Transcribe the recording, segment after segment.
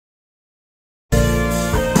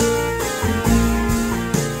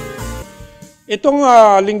Itong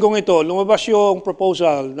linggong ito, lumabas yung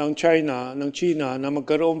proposal ng China na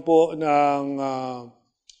magkaroon po ng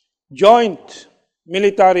joint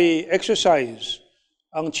military exercise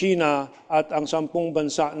ang China at ang 10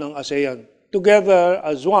 bansa ng ASEAN together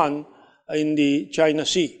as one in the China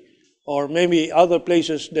Sea or maybe other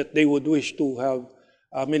places that they would wish to have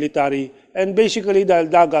military and basically dahil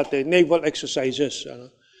dagat naval exercises.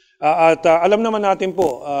 Alam naman natin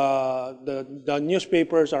po, the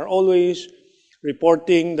newspapers are always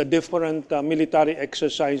reporting the different military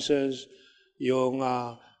exercises. Yung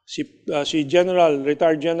si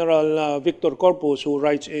retired General Victor Corpus, who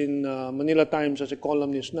writes in Manila Times as a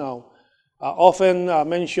columnist now, often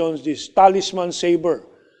mentions this Talisman Saber,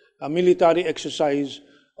 a military exercise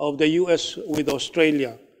of the US with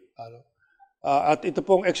Australia. At ito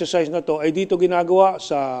pong exercise na to ay dito ginagawa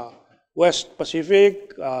sa West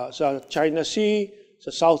Pacific, sa China Sea, sa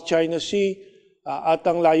South China Sea, at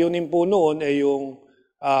ang layunin po noon ay yung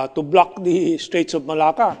to block the Straits of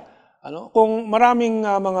Malacca. Kung maraming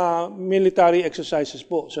mga military exercises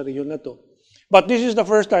po sa region na to. But this is the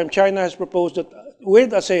first time China has proposed that with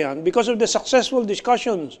ASEAN, because of the successful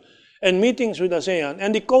discussions and meetings with ASEAN, and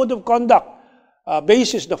the code of conduct,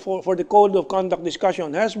 basis for the code of conduct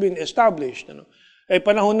discussion has been established, ay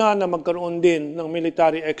panahon na magkaroon din ng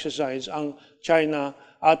military exercise ang China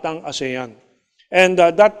at ang ASEAN. And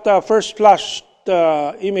that first flash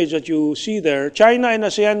image that you see there, China and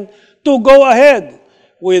ASEAN to go ahead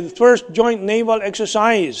with first joint naval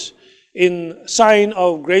exercise in sign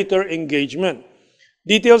of greater engagement.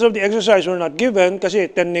 Details of the exercise were not given kasi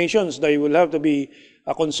 10 nations, they will have to be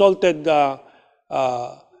consulted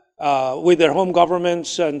with their home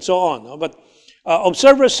governments and so on. But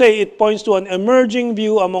observers say it points to an emerging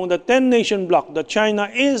view among the 10-nation bloc that China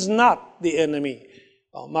is not the enemy.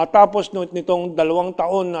 Matapos nitong 2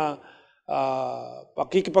 taon na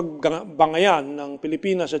pakikipagbangayan ng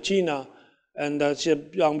Pilipinas sa China and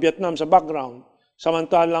ang Vietnam sa background,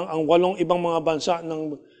 samantalang ang 8 ibang mga bansa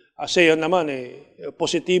ng ASEAN naman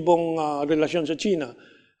positibong relasyon sa China.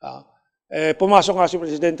 Pumasok nga si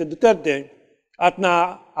Presidente Duterte at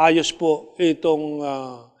naayos po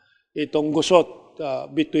itong gusot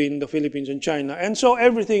between the Philippines and China. And so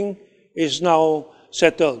everything is now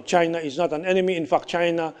settled. China is not an enemy. In fact,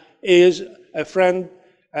 China is a friend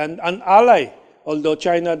and an ally, although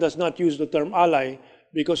China does not use the term ally,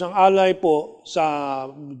 because ang ally po sa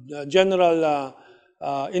general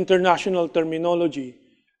international terminology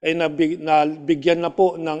ay nabigyan na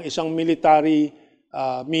po ng isang military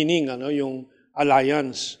meaning, yung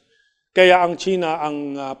alliance. Kaya ang China,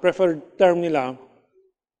 ang preferred term nila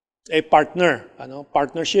ay partner,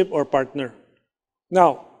 partnership or partner.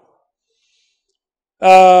 Now,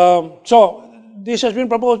 so this has been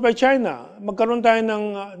proposed by China. Magkaroon tayo ng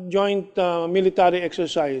joint military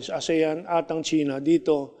exercise, ASEAN at ang China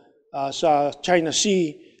dito sa China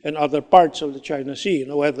Sea and other parts of the China Sea,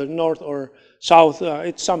 whether north or south,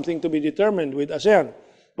 it's something to be determined with ASEAN.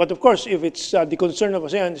 But of course, if it's the concern of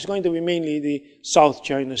ASEAN, it's going to be mainly the South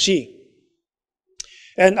China Sea.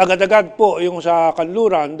 And agad-agad po yung sa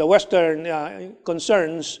kanluran, the Western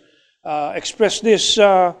concerns express this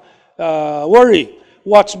worry.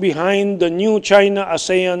 What's behind the new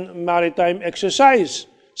China-ASEAN maritime exercise?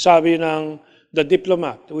 Sabi ng The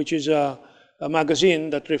Diplomat, which is a magazine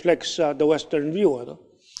that reflects the Western view.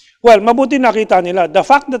 Well, mabuti nakita nila. The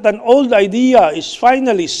fact that an old idea is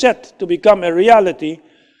finally set to become a reality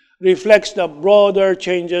reflects the broader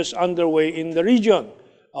changes underway in the region.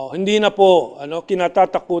 Hindi na po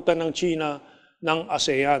kinatatakutan ng China ng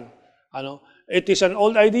ASEAN. It is an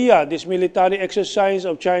old idea, this military exercise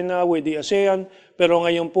of China with the ASEAN, pero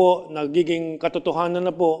ngayon po nagiging katotohanan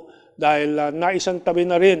na po dahil naisantabi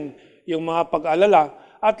na rin yung mga pag-alala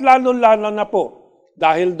at lalo-lalo na po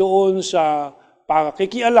dahil doon sa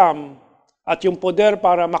pakikialam at yung poder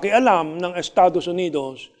para makialam ng Estados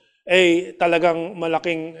Unidos ay talagang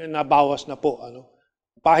malaking nabawas na po.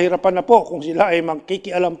 Pahirapan na po kung sila ay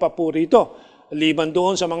magkikialam pa po rito. Liban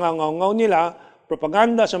doon sa mga ngaw-ngaw nila,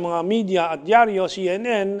 propaganda sa mga media at dyaryo,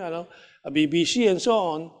 CNN, BBC and so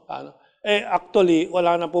on, actually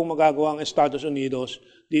wala na pong magagawa ang Estados Unidos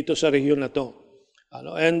dito sa rehiyon na to.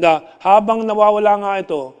 And habang nawawala nga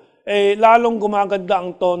ito, lalong gumaganda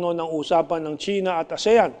ang tono ng usapan ng China at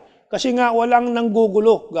ASEAN kasi nga walang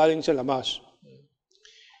nanggugulo galing sa labas.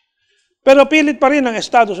 Pero pilit pa rin ang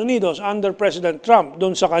Estados Unidos under President Trump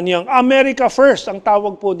doon sa kaniyang America First, ang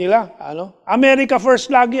tawag po nila. America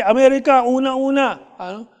First lagi, America una-una.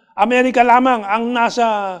 America lamang ang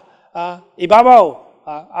nasa ibabaw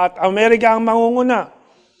at America ang mangunguna.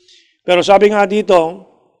 Pero sabi nga dito,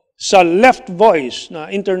 sa left voice na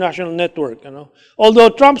international network.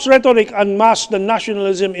 Although Trump's rhetoric unmasks the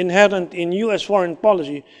nationalism inherent in U.S. foreign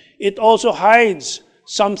policy, it also hides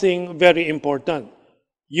something very important.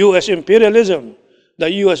 U.S. imperialism, the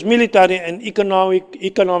U.S. military and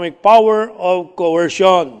economic power of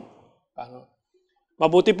coercion.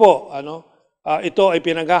 Mabuti po, ito ay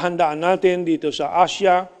pinaghahandaan natin dito sa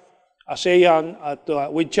Asia, ASEAN at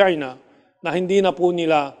with China na hindi na po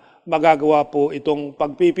nila magagawa po itong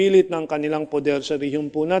pagpipilit ng kanilang poder sa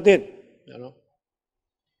rehiyon po natin.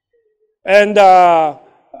 And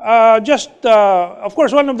of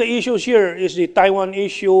course, one of the issues here is the Taiwan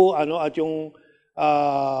issue at yung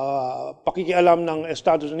pakikialam ng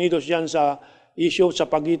Estados Unidos dyan sa issue sa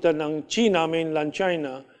pagitan ng China, mainland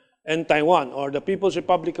China, and Taiwan, or the People's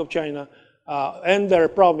Republic of China and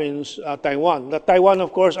their province, Taiwan. The Taiwan,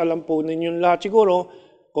 of course, alam po ninyong lahat siguro,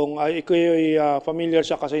 kung ikaw ay familiar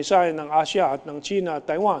sa kasaysayan ng Asia at ng China at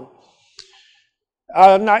Taiwan.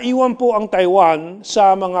 Naiwan po ang Taiwan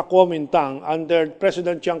sa mga Kuomintang under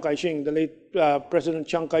President Chiang Kai-shek, the late President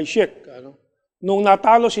Chiang Kai-shek. Nung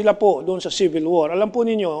natalo sila po doon sa Civil War, alam po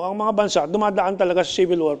ninyo, ang mga bansa dumadaan talaga sa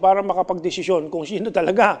Civil War para makapagdesisyon kung sino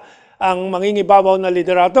talaga ang mangingibabaw na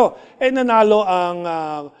liderato. Nanalo ang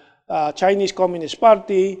Chinese Communist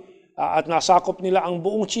Party at nasakop nila ang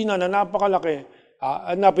buong China na napakalaki.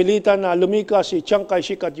 Napilitan na lumika si Chiang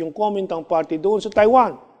Kai-shek at yung Kuomintang Party doon sa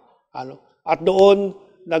Taiwan. At doon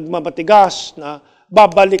nagmamatigas na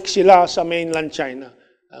babalik sila sa mainland China.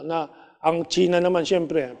 Ang China naman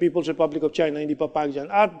siyempre, People's Republic of China, hindi papayag dyan.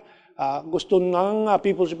 At gusto ng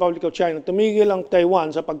People's Republic of China tumigil ang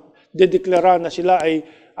Taiwan sa pagdedeklara na sila ay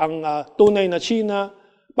ang tunay na China.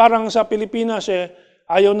 Parang sa Pilipinas,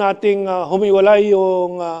 ayaw nating humiwalay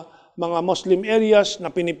yung mga Muslim areas na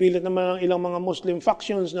pinipilit naman ng ilang mga Muslim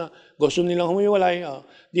factions na gusto nilang humiwalay.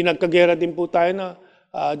 Di nagkagera din po tayo na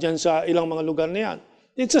dyan sa ilang mga lugar na yan.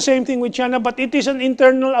 It's the same thing with China, but it is an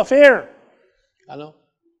internal affair.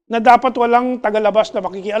 Na dapat walang tagalabas na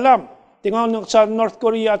makikialam. Tingnan sa North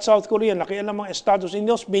Korea at South Korea, nakialam ang Estados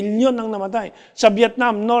Unidos, milyon ang namatay. Sa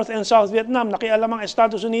Vietnam, North and South Vietnam, nakialam ang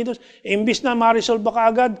Estados Unidos, imbis na ma-resolve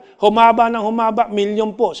kaagad, humaba ng humaba,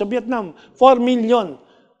 milyon po. Sa Vietnam, 4 million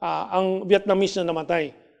ang Vietnamese na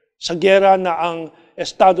namatay. Sa gera na ang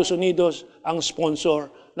Estados Unidos ang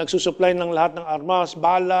sponsor. Nagsusupply ng lahat ng armas,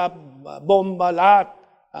 bala, bomba, lahat.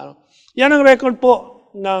 Yan ang record po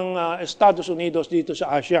ng Estados Unidos dito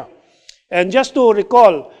sa Asia. And just to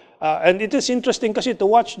recall, and it is interesting kasi to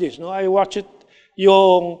watch this, I watch it,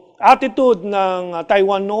 yung attitude ng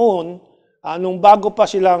Taiwan noon, nung bago pa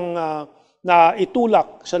silang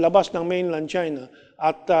naitulak sa labas ng mainland China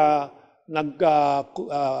at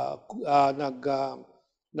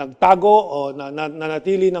nagtago o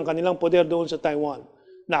nanatili ng kanilang poder doon sa Taiwan,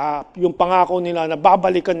 na yung pangako nila na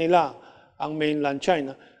babalikan nila ang mainland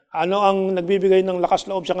China. Ano ang nagbibigay ng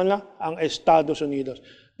lakas loob sa kanila? Ang Estados Unidos.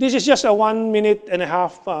 This is just a 1.5 minute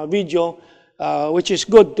video which is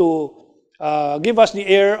good to give us the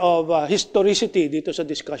air of historicity dito sa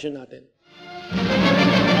discussion natin.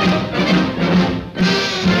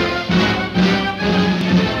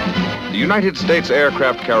 The United States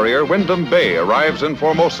aircraft carrier Wyndham Bay arrives in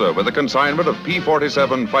Formosa with a consignment of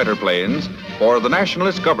P-47 fighter planes for the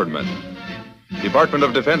nationalist government. Department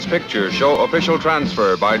of Defense pictures show official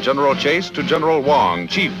transfer by General Chase to General Wang,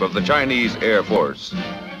 Chief of the Chinese Air Force.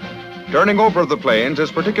 Turning over of the planes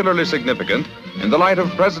is particularly significant in the light of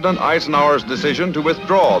President Eisenhower's decision to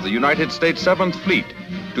withdraw the United States 7th Fleet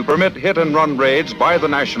to permit hit-and-run raids by the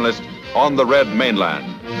nationalists on the Red Mainland.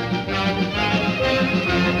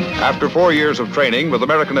 After 4 years of training with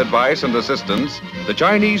American advice and assistance, the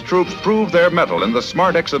Chinese troops proved their mettle in the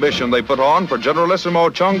smart exhibition they put on for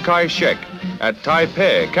Generalissimo Chiang Kai-shek at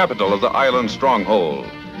Taipei, capital of the island stronghold.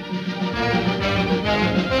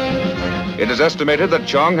 It is estimated that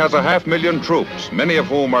Chiang has 500,000 troops, many of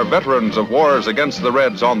whom are veterans of wars against the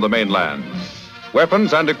Reds on the mainland.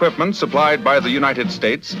 Weapons and equipment supplied by the United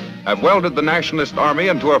States have welded the nationalist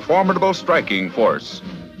army into a formidable striking force.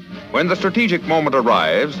 When the strategic moment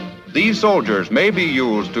arrives, these soldiers may be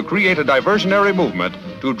used to create a diversionary movement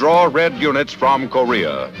to draw Red units from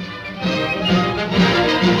Korea.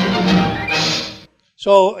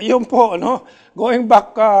 So, yun po, going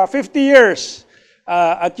back 50 years,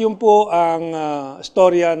 at yun po ang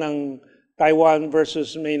storya ng Taiwan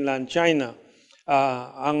versus mainland China.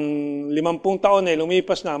 Ang 50 taon ay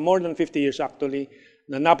lumipas na, more than 50 years actually,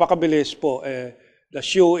 na napakabilis po. The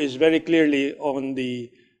shoe is very clearly on the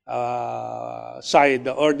side,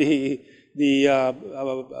 or is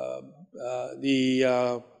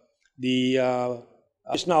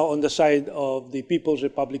now on the side of the People's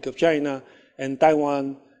Republic of China, and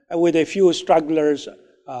Taiwan with a few stragglers,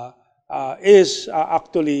 is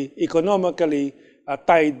actually economically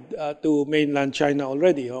tied to mainland China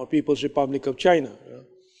already, or People's Republic of China.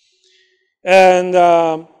 And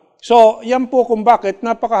so, yan po kung bakit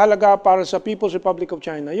napakahalaga para sa People's Republic of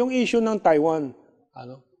China yung issue ng Taiwan.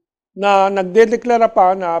 Na nagdedeklara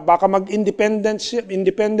pa na baka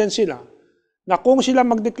mag-independent sila, na kung sila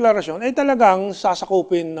magdeklarasyon, ay talagang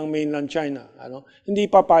sasakupin ng mainland China. Hindi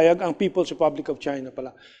papayag ang People's Republic of China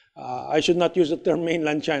pala. I should not use the term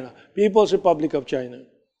mainland China. People's Republic of China.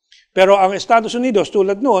 Pero ang Estados Unidos,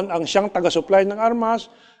 tulad noon, ang siyang taga-supply ng armas,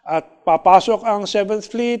 at papasok ang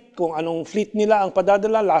 7th Fleet, kung anong fleet nila ang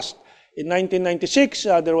padadala. In 1996,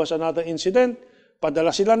 there was another incident.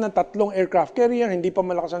 Padala sila ng 3 aircraft carrier, hindi pa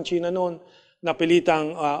malakas ang China noon,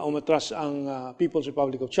 napilitang umatras ang People's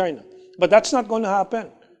Republic of China. But that's not going to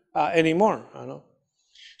happen anymore.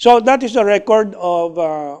 So that is the record of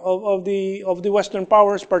the Western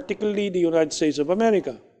powers, particularly the United States of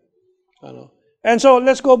America. And so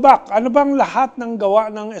let's go back. Ano bang lahat ng gawa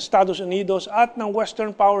ng Estados Unidos at ng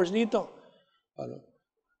Western powers dito?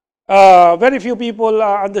 Very few people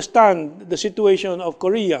understand the situation of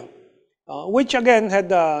Korea, which again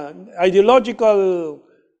had ideological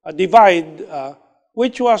divide,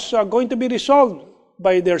 which was going to be resolved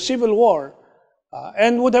by their civil war.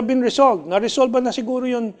 And would have been resolved. Na-resolve ba na siguro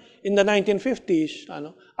yun in the 1950s?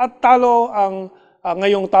 At talo ang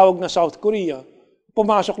ngayong tawag na South Korea.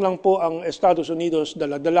 Pumasok lang po ang Estados Unidos,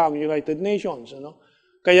 dala-dala ang United Nations.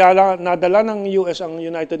 Kaya nadala ng US ang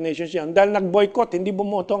United Nations yan. Dahil nag-boycott, hindi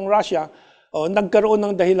bumoto ang Russia,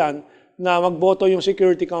 nagkaroon ng dahilan na magboto yung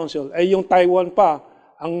Security Council. Ay yung Taiwan pa,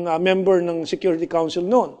 ang member ng Security Council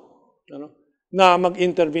noon, na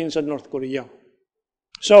mag-intervene sa North Korea.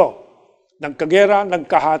 So, nagkagera,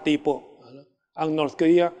 nagkahati po ang North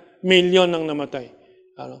Korea, milyon ang namatay.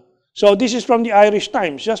 So this is from the Irish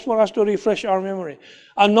Times, just for us to refresh our memory.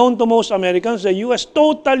 Unknown to most Americans, the US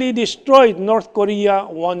totally destroyed North Korea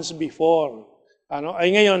once before.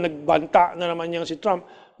 Ay ngayon, nagbanta na naman niyang si Trump,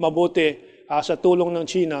 mabuti sa tulong ng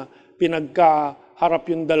China, pinagkaharap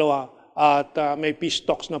yung dalawa at may peace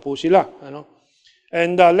talks na po sila.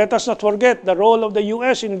 And let us not forget the role of the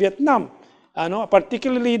US in Vietnam.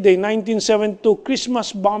 Particularly the 1972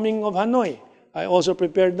 Christmas bombing of Hanoi. I also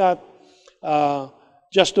prepared that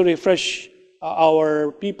just to refresh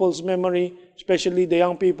our people's memory, especially the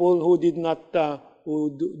young people who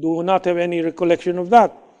do not have any recollection of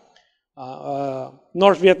that.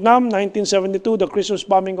 North Vietnam, 1972, the Christmas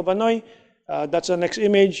bombing of Hanoi. That's the next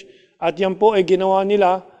image. At yan po ay ginawa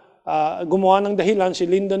nila, gumawa ng dahilan si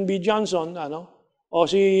Lyndon B. Johnson, o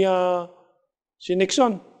si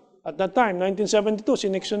Nixon. At that time, 1972, si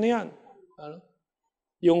Nixon na yan.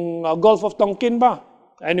 Yung Gulf of Tonkin ba?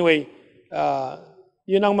 Anyway,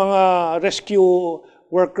 yun ang mga rescue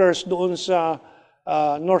workers doon sa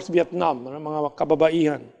North Vietnam, mga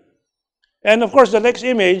kababaihan. And of course, the next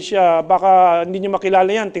image, baka hindi nyo makilala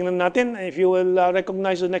yan. Tingnan natin, if you will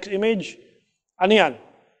recognize the next image. Ano yan?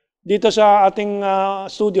 Dito sa ating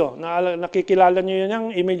studio, nakikilala nyo yun yung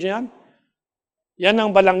image yan? Yan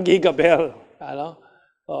ang Balanggiga Bell.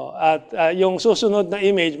 At yung susunod na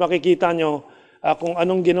image, makikita nyo kung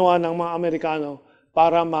anong ginawa ng mga Amerikano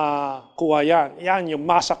para makuha yan. Yan, yung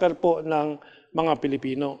massacre po ng mga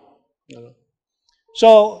Pilipino.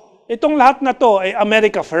 So, itong lahat na to ay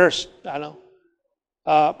America first.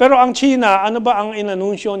 Pero ang China, ano ba ang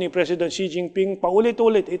inanunsyo ni President Xi Jinping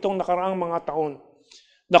paulit-ulit itong nakaraang mga taon?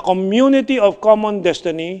 The community of common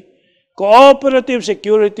destiny, cooperative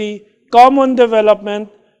security, common development,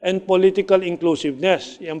 and political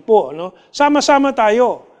inclusiveness. Yan po, sama-sama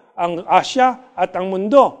tayo, ang Asia at ang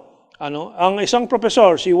mundo. Ang isang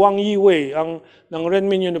professor, si Wang Yiwei, ng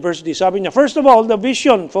Renmin University, sabi niya, first of all, the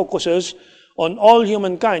vision focuses on all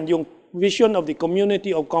humankind, yung vision of the community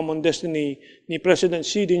of common destiny ni President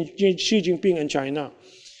Xi Jinping and China.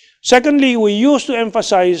 Secondly, we used to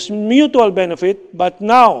emphasize mutual benefit, but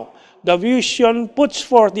now the vision puts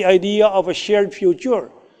forth the idea of a shared future.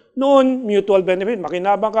 Noon, mutual benefit,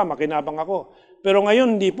 makinabang ka, makinabang ako. Pero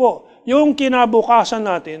ngayon, hindi po. Yung kinabukasan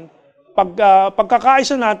natin,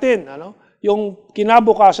 pagkakaisa natin, yung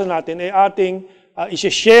kinabukasan natin ay ating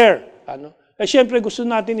isi-share. Siyempre, gusto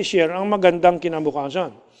natin i-share ang magandang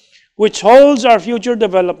kinabukasan, which holds our future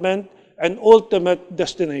development and ultimate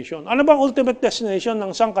destination. Ano bang ultimate destination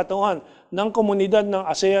ng sangkatuhan ng komunidad ng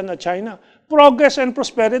ASEAN at China? Progress and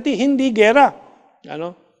prosperity, hindi gera.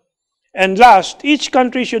 And last, each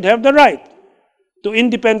country should have the right to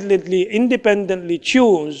independently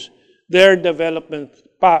choose their development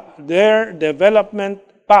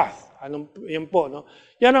path. Yan po, no?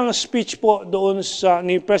 Yan ang speech po doon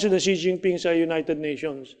ni President Xi Jinping sa United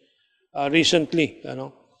Nations recently.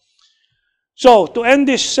 So, to end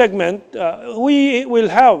this segment, we will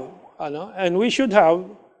have, and we should have,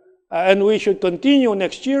 and we should continue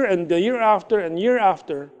next year and the year after and year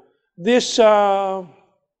after, this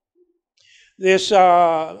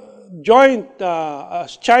joint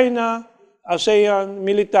China, ASEAN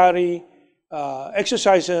military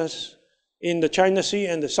exercises in the China Sea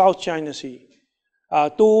and the South China Sea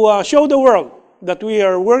to show the world that we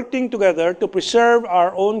are working together to preserve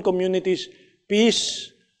our own communities' peace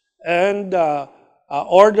and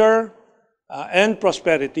order and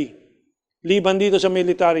prosperity. Liban dito sa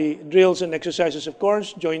military drills and exercises, of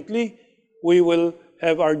course, jointly, we will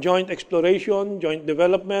have our joint exploration, joint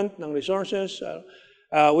development ng resources.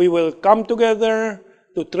 We will come together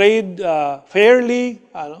to trade fairly.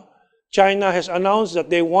 China has announced that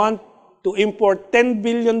they want to import $10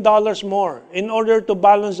 billion more in order to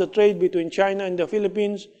balance the trade between China and the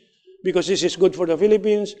Philippines, because this is good for the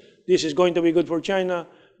Philippines, this is going to be good for China,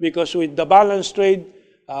 because with the balanced trade,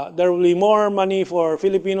 there will be more money for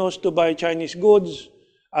Filipinos to buy Chinese goods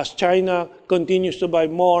as China continues to buy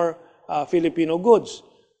more Filipino goods.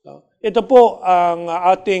 Ito po ang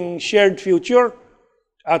ating shared future,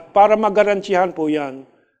 at para magarantihan po yan,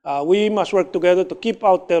 we must work together to keep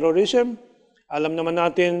out terrorism. Alam naman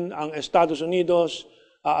natin ang Estados Unidos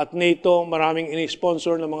at NATO, maraming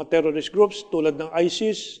ini-sponsor ng mga terrorist groups tulad ng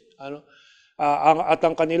ISIS, at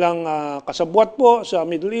ang kanilang kasabwat po sa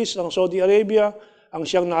Middle East, ang Saudi Arabia, ang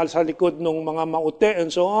siyang nasa likod ng mga maute and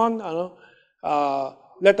so on.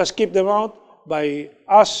 Let us keep them out by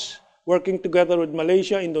us working together with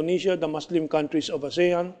Malaysia, Indonesia, the Muslim countries of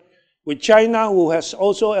ASEAN, with China, who has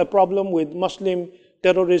also a problem with Muslim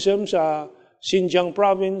terrorism sa Xinjiang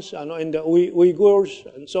province, and the Uyghurs,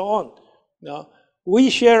 and so on.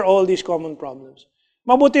 We share all these common problems.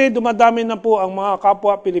 Mabuti, dumadami na po ang mga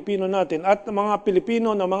kapwa Pilipino natin at mga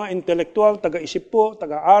Pilipino na mga intelektual, taga-isip po,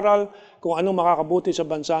 taga-aral, kung anong makakabuti sa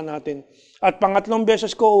bansa natin. At pangatlong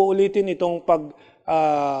beses ko uulitin itong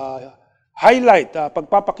highlight,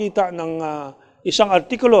 pagpapakita ng isang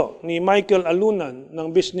artikulo ni Michael Alunan ng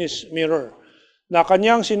Business Mirror na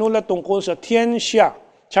kanyang sinulat tungkol sa Tianxia.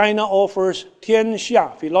 China offers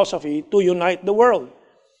Tianxia philosophy to unite the world.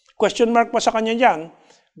 Question mark pa sa kanya dyan,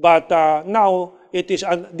 but now it is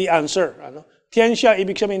the answer. Tianxia,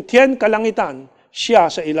 ibig sabihin, Tian, kalangitan, Xia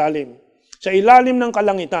sa ilalim. Sa ilalim ng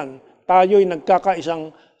kalangitan, tayo'y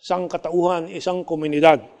nagkakaisang katauhan, isang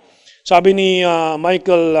komunidad. Sabi ni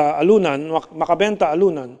Michael Alunan, Makabenta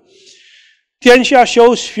Alunan, Tianxia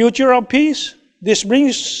shows future of peace. This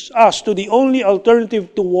brings us to the only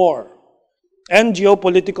alternative to war and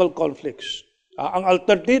geopolitical conflicts. Ang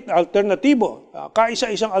alternatibo,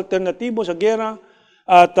 kaisa-isang alternatibo sa gera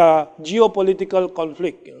at geopolitical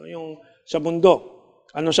conflict, yung sa mundo.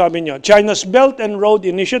 Ano sabi niya? China's Belt and Road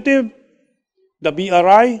Initiative, the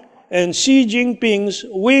BRI, and Xi Jinping's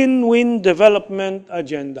win-win development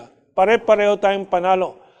agenda. Pare-pareho tayong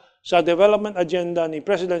panalo sa development agenda ni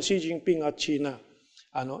President Xi Jinping at China.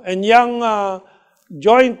 And yung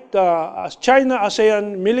joint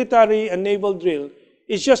China-ASEAN military and naval drill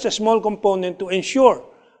is just a small component to ensure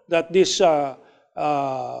that this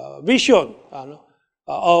vision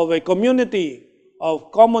of a community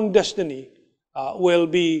of common destiny will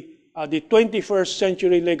be the 21st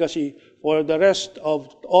century legacy for the rest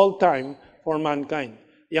of all time for mankind.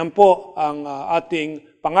 Yan po ang ating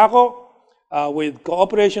pangako. With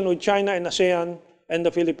cooperation with China and ASEAN and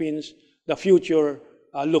the Philippines, the future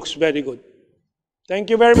looks very good.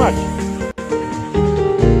 Thank you very much.